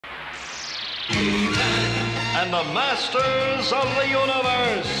and the masters of the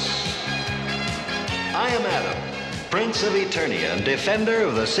universe. I am Adam, Prince of Eternia and defender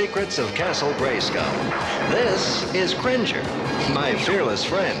of the secrets of Castle Grayskull. This is Cringer, my fearless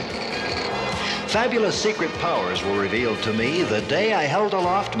friend. Fabulous secret powers were revealed to me the day I held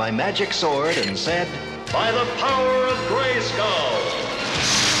aloft my magic sword and said, "By the power of Grayskull!"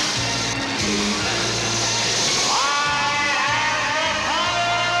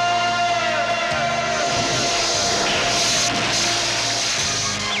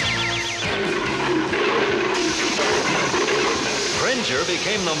 Cringer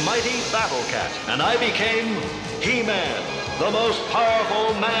became the mighty Battle Cat, and I became He-Man, the most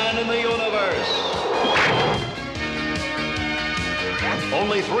powerful man in the universe.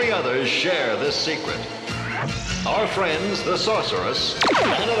 Only 3 others share this secret. Our friends, the Sorceress,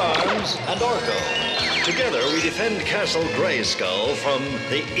 Man-at-Arms, and Orko. Together, we defend Castle Grayskull from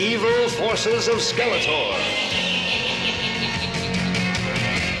the evil forces of Skeletor.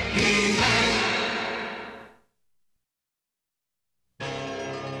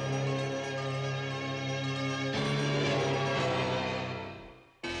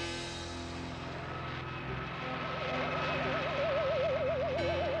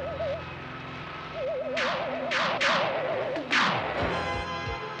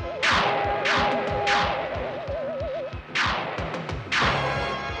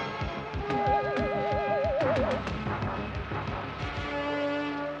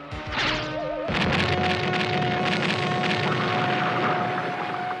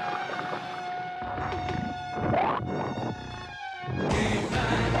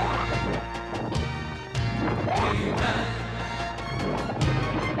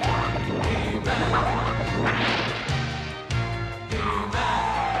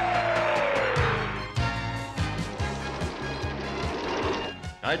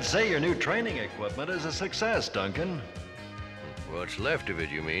 I'd say your new training equipment is a success, Duncan. What's left of it,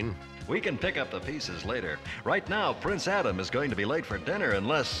 you mean? We can pick up the pieces later. Right now, Prince Adam is going to be late for dinner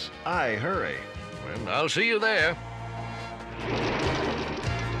unless I hurry. Well, I'll see you there.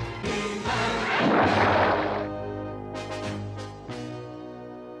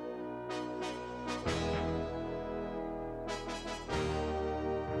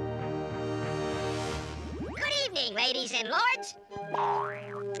 Good evening, ladies and lords.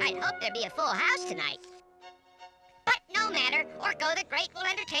 I'd hope there'd be a full house tonight. But no matter, Orko the Great will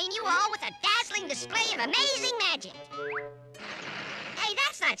entertain you all with a dazzling display of amazing magic. Hey,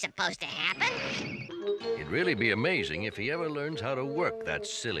 that's not supposed to happen. It'd really be amazing if he ever learns how to work that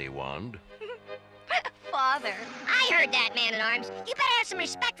silly wand. Father. I heard that, Man-at-Arms. You better have some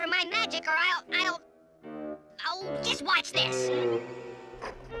respect for my magic or I'll... Oh, just watch this.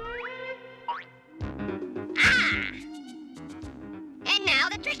 Ah! And now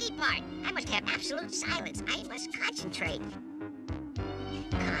the tricky part. I must have absolute silence. I must concentrate.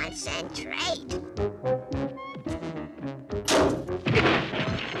 Concentrate.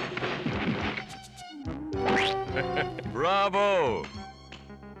 Bravo!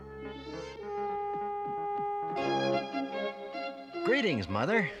 Greetings,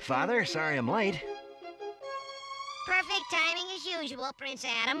 Mother. Father, sorry I'm late. Perfect timing as usual, Prince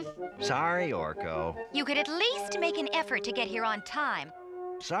Adam. Sorry, Orko. You could at least make an effort to get here on time.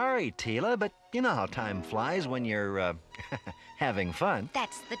 Sorry, Teela, but you know how time flies when you're, having fun.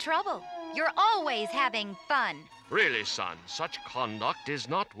 That's the trouble. You're always having fun. Really, son, such conduct is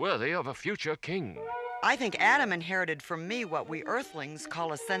not worthy of a future king. I think Adam inherited from me what we Earthlings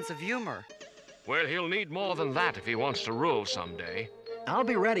call a sense of humor. Well, he'll need more than that if he wants to rule someday. I'll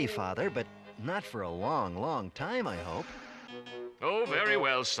be ready, Father, but not for a long, long time, I hope. Oh, very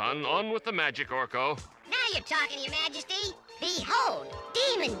well, son. On with the magic, Orko. Now you're talking, Your Majesty. Behold,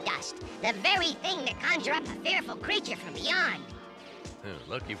 demon dust, the very thing that conjure up a fearful creature from beyond.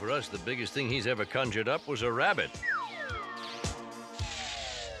 Lucky for us, the biggest thing he's ever conjured up was a rabbit.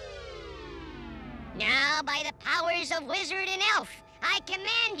 Now, by the powers of wizard and elf, I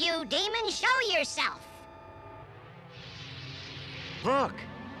command you, demon, show yourself. Look,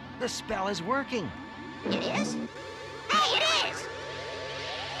 the spell is working. It is? Hey, it is!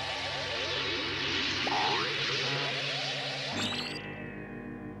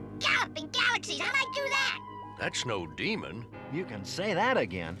 Galloping galaxies, how'd I do that? That's no demon. You can say that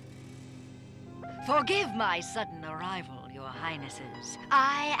again. Forgive my sudden arrival, Your Highnesses.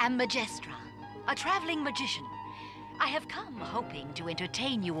 I am Majestra, a traveling magician. I have come hoping to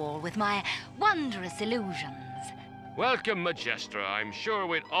entertain you all with my wondrous illusions. Welcome, Majestra. I'm sure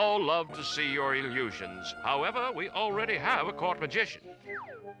we'd all love to see your illusions. However, we already have a court magician.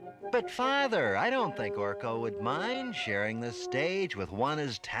 But, Father, I don't think Orko would mind sharing the stage with one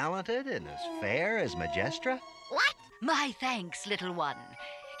as talented and as fair as Majestra. What? My thanks, little one.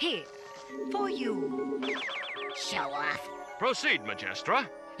 Here, for you. Show off. Proceed, Majestra.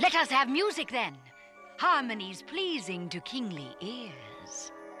 Let us have music then. Harmonies pleasing to kingly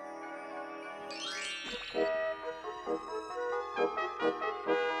ears.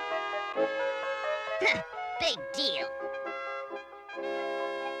 Big deal.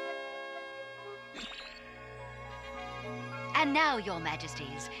 And now, your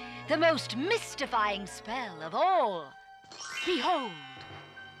majesties, the most mystifying spell of all. Behold,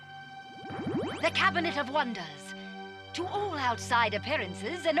 the Cabinet of Wonders. To all outside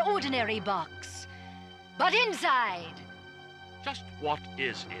appearances, an ordinary box. But inside... Just what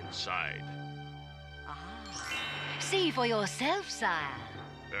is inside? Ah, see for yourself, sire.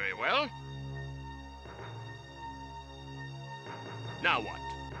 Very well. Now what?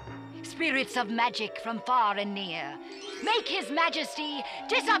 Spirits of magic from far and near. Make His Majesty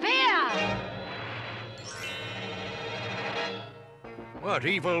disappear! What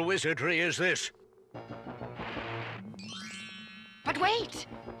evil wizardry is this? But wait!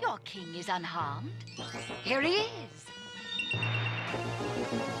 Your king is unharmed. Here he is.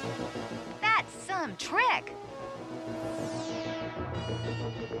 That's some trick.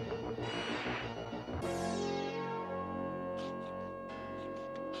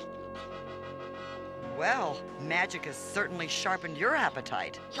 Well, magic has certainly sharpened your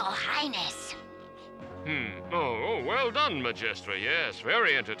appetite. Your Highness. Oh, well done, Majestra. Yes,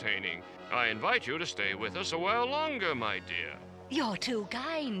 very entertaining. I invite you to stay with us a while longer, my dear. You're too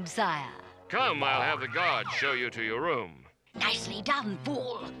kind, sire. Come, I'll have the guards show you to your room. Nicely done,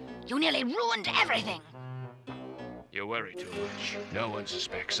 fool. You nearly ruined everything. You worry too much. No one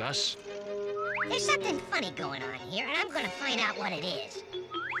suspects us. There's something funny going on here, and I'm gonna find out what it is.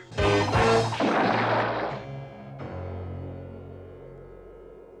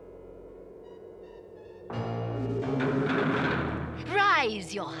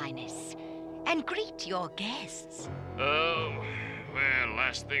 Rise, your highness, and greet your guests. Oh, well,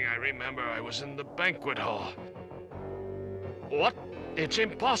 last thing I remember, I was in the banquet hall. What? It's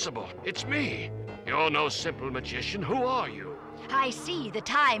impossible. It's me. You're no simple magician. Who are you? I see the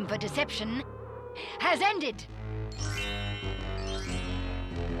time for deception has ended.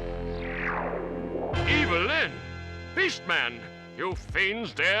 Evelyn! Beastman! You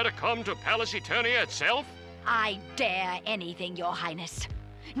fiends dare to come to Palace Eternia itself? I dare anything, your highness.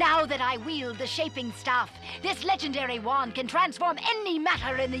 Now that I wield the shaping staff, this legendary wand can transform any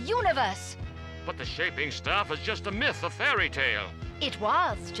matter in the universe. But the shaping staff is just a myth, a fairy tale. It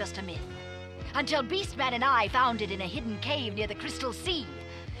was just a myth, until Beastman and I found it in a hidden cave near the Crystal Sea.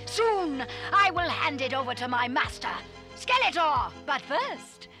 Soon, I will hand it over to my master, Skeletor. But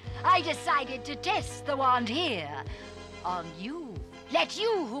first, I decided to test the wand here on you. Let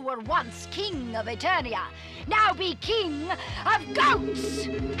you, who were once king of Eternia, now be king of goats!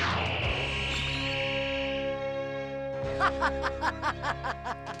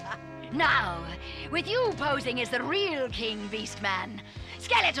 Now, with you posing as the real King Beastman,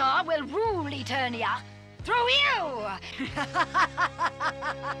 Skeletor will rule Eternia through you!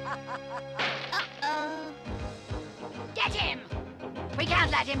 Uh-oh. Get him! We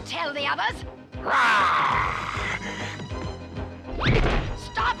can't let him tell the others!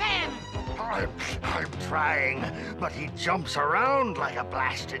 Stop him! I'm trying, but he jumps around like a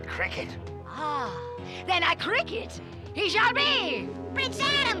blasted cricket. Ah, then a cricket he shall be! Prince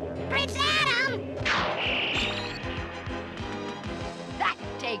Adam! Prince Adam! That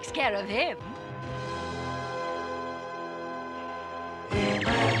takes care of him.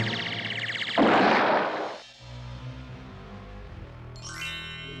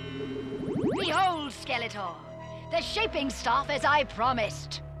 Behold, Skeletor, the shaping staff as I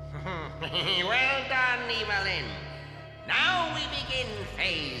promised. Well done, Evelyn. Now we begin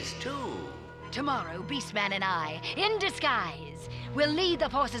phase 2. Tomorrow, Beastman and I, in disguise, will lead the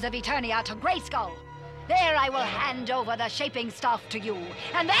forces of Eternia to Grayskull. There I will hand over the shaping staff to you,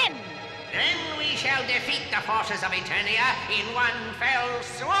 and then... Then we shall defeat the forces of Eternia in one fell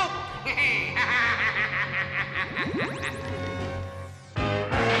swoop.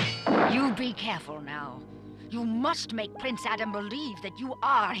 You be careful now. You must make Prince Adam believe that you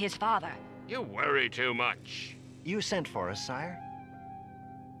are his father. You worry too much. You sent for us, sire?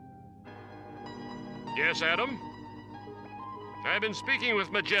 Yes, Adam? I've been speaking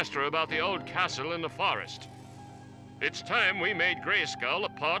with Majestra about the old castle in the forest. It's time we made Grayskull a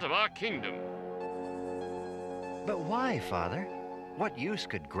part of our kingdom. But why, Father? What use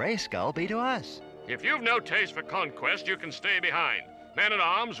could Grayskull be to us? If you've no taste for conquest, you can stay behind.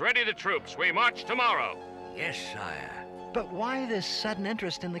 Men-at-arms, ready the troops. We march tomorrow. Yes, sire. But why this sudden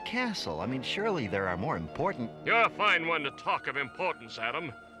interest in the castle? I mean, surely there are more important... You're a fine one to talk of importance,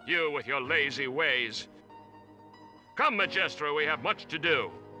 Adam. You with your lazy ways. Come, Majestra, we have much to do.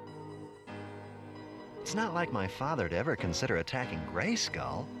 It's not like my father to ever consider attacking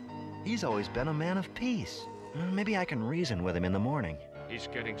Grayskull. He's always been a man of peace. Maybe I can reason with him in the morning. He's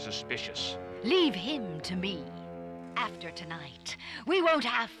getting suspicious. Leave him to me. After tonight, we won't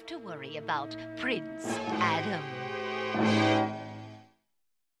have to worry about Prince Adam.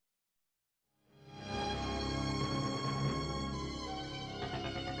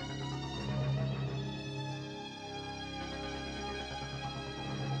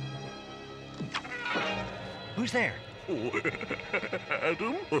 Who's there? Oh,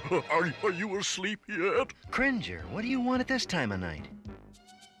 Adam, are you asleep yet? Cringer, what do you want at this time of night?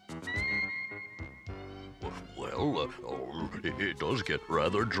 Well, it does get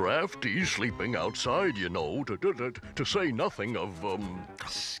rather drafty sleeping outside, you know, to say nothing of,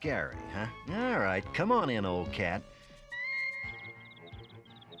 Scary, huh? All right, come on in, old cat.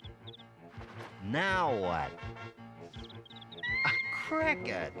 Now what? A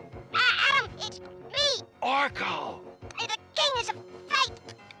cricket. Adam, it's me! Orko! The king is a fake!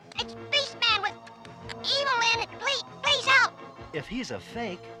 It's Beastman with evil in it! Please help! If he's a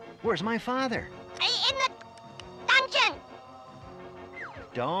fake, where's my father? In the dungeon!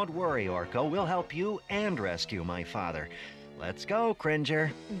 Don't worry, Orko. We'll help you and rescue my father. Let's go,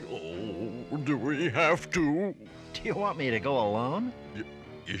 Cringer. oh, do we have to? Do you want me to go alone?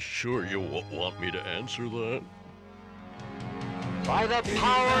 You sure you want me to answer that? By the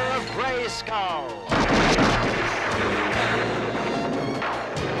power of Grayskull!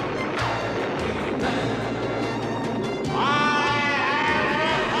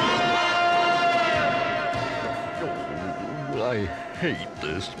 I hate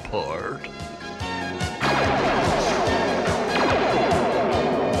this part.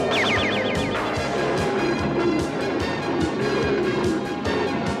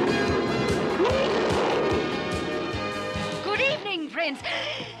 Good evening, Prince.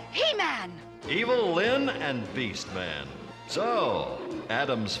 He-Man! Evil Lyn and Beastman. So,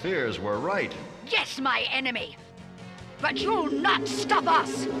 Adam's fears were right. Yes, my enemy. But you'll not stop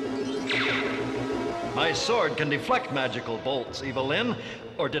us. My sword can deflect magical bolts, Evil Lyn.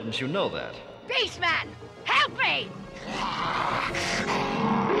 Or didn't you know that? Beastman, help me!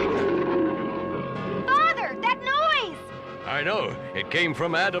 Father, that noise! I know. It came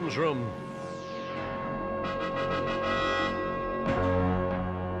from Adam's room.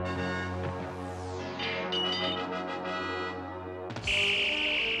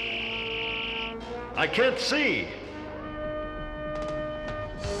 I can't see.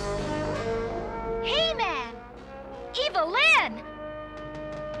 He-Man! Evil Lyn!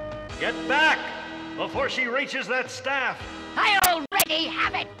 Get back before she reaches that staff. I already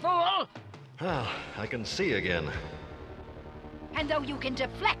have it, fool! Ah, I can see again. And though you can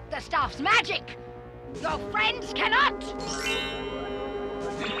deflect the staff's magic, your friends cannot!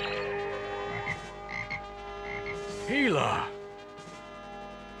 Teela.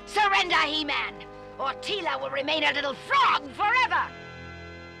 Surrender, He-Man, or Teela will remain a little frog forever!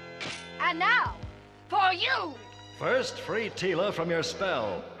 And now, for you! First, free Teela from your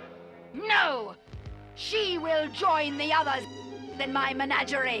spell. No! She will join the others in my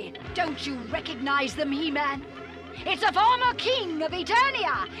menagerie. Don't you recognize them, He-Man? It's a former king of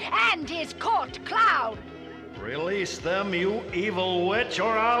Eternia and his court clown. Release them, you evil witch,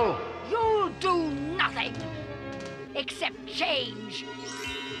 or I'll... You'll do nothing except change.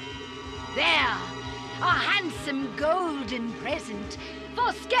 There, a handsome golden present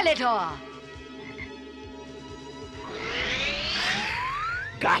for Skeletor.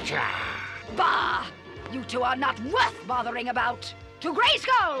 Gotcha! Bah! You two are not worth bothering about. To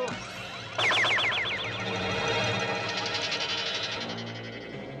Grayskull!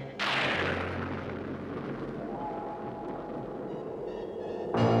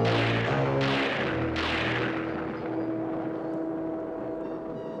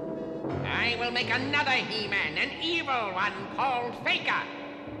 I will make another He-Man, an evil one called Faker.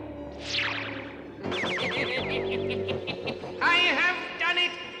 I have done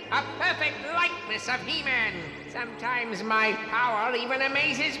it! A perfect likeness of He-Man. Sometimes my power even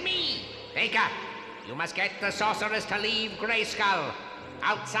amazes me. Faker, you must get the Sorceress to leave Grayskull.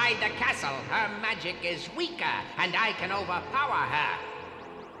 Outside the castle, her magic is weaker, and I can overpower her.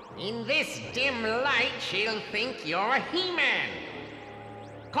 In this dim light, she'll think you're He-Man.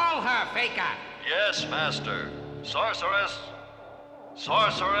 Call her, Faker. Yes, Master. Sorceress.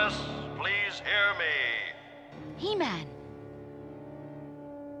 Sorceress, please hear me. He-Man,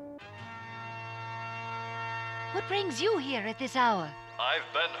 What brings you here at this hour?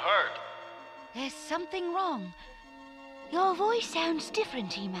 I've been hurt. There's something wrong. Your voice sounds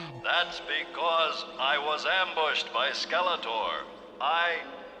different, He-Man. That's because I was ambushed by Skeletor. I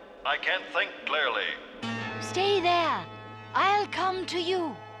can't think clearly. Stay there. I'll come to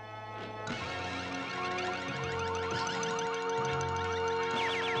you.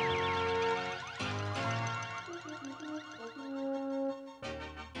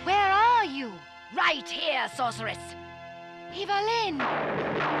 Where are you? Right here, Sorceress. Evelyn!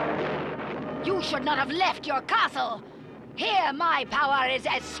 You should not have left your castle. Here, my power is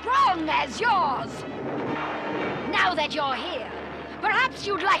as strong as yours. Now that you're here, perhaps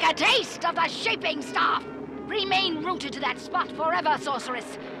you'd like a taste of the shaping staff. Remain rooted to that spot forever,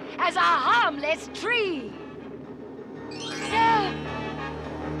 Sorceress, as a harmless tree. No!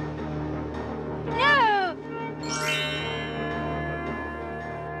 No!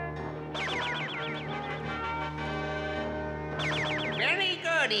 Very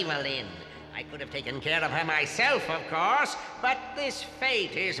good, Evelyn. I could have taken care of her myself, of course, but this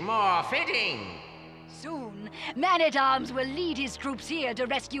fate is more fitting. Soon, Man-at-Arms will lead his troops here to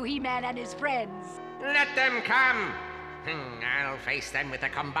rescue He-Man and his friends. Let them come. I'll face them with the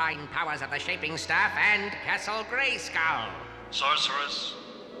combined powers of the Shaping Staff and Castle Grayskull. Sorceress,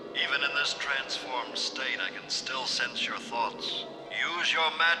 even in this transformed state, I can still sense your thoughts. Use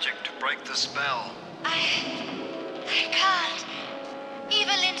your magic to break the spell. I can't.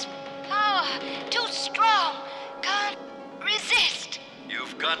 Evelyn's power, too strong. Can't resist.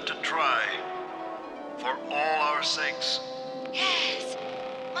 You've got to try. For all our sakes. Yes.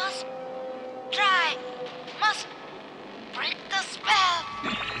 Must try. Must break the spell.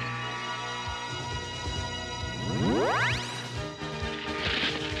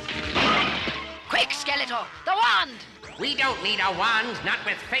 Quick, Skeletor! The wand! We don't need a wand, not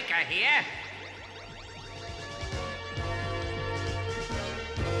with Faker here.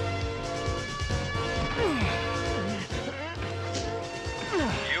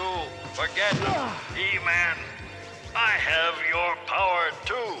 You forget, He-Man. I have your power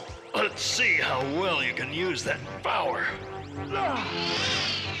too. Let's see how well you can use that power.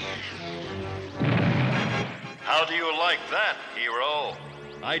 How do you like that, hero?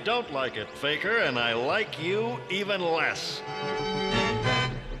 I don't like it, Faker, and I like you even less.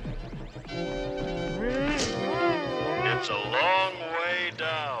 It's a long way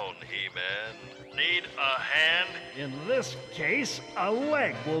down, He-Man. Need a hand? In this case, a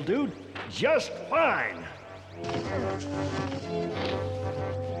leg will do just fine.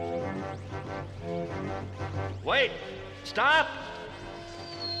 Wait! Stop!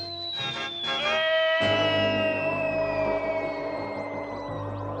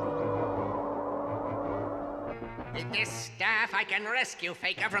 With this staff, I can rescue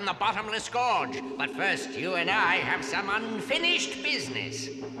Faker from the bottomless gorge. But first, you and I have some unfinished business.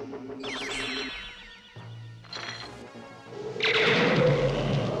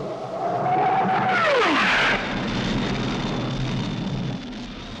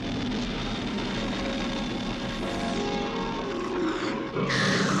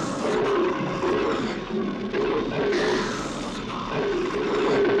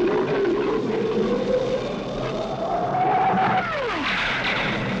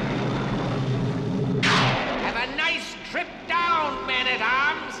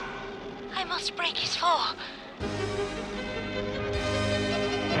 Break his fall.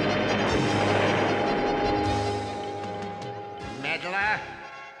 Meddler,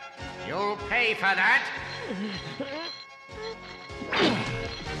 you'll pay for that.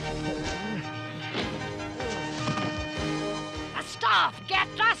 The staff! Get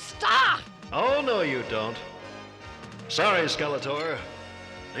the staff! Oh, no, you don't. Sorry, Skeletor.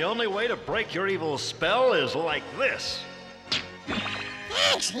 The only way to break your evil spell is like this.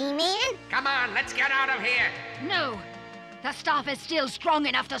 Thanks, He-Man. Come on, let's get out of here. No. The staff is still strong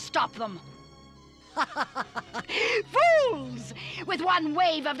enough to stop them. Fools! With one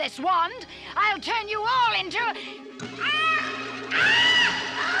wave of this wand, I'll turn you all into...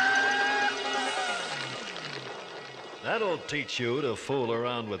 That'll teach you to fool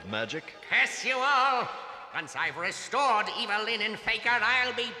around with magic. Curse you all. Once I've restored Evelyn and Faker,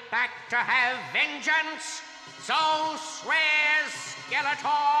 I'll be back to have vengeance. So swears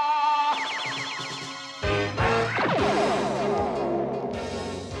Skeletor!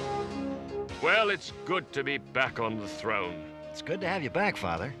 Well, it's good to be back on the throne. It's good to have you back,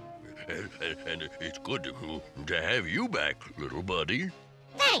 Father. And it's good to have you back, little buddy.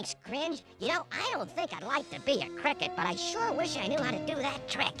 Thanks, Cringe. You know, I don't think I'd like to be a cricket, but I sure wish I knew how to do that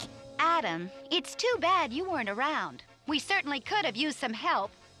trick. Adam, it's too bad you weren't around. We certainly could have used some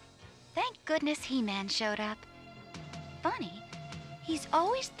help. Thank goodness He-Man showed up. funny. He's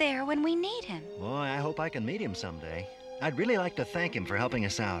always there when we need him. Boy, I hope I can meet him someday. I'd really like to thank him for helping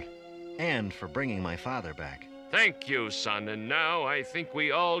us out. And for bringing my father back. Thank you, son, and now I think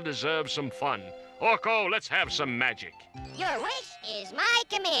we all deserve some fun. Orko, let's have some magic. Your wish is my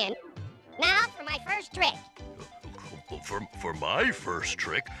command. Now for my first trick. For my first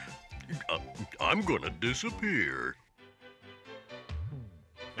trick, I'm gonna disappear.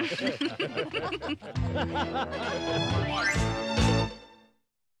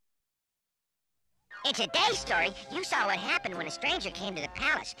 In today's story, you saw what happened when a stranger came to the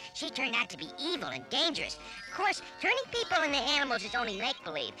palace. She turned out to be evil and dangerous. Of course, turning people into animals is only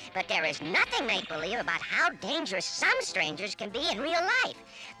make-believe, but there is nothing make-believe about how dangerous some strangers can be in real life.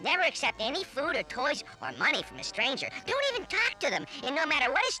 Never accept any food or toys or money from a stranger. Don't even talk to them. And no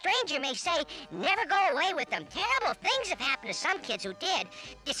matter what a stranger may say, never go away with them. Terrible things have happened to some kids who did.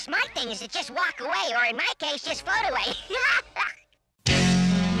 The smart thing is to just walk away, or in my case, just float away.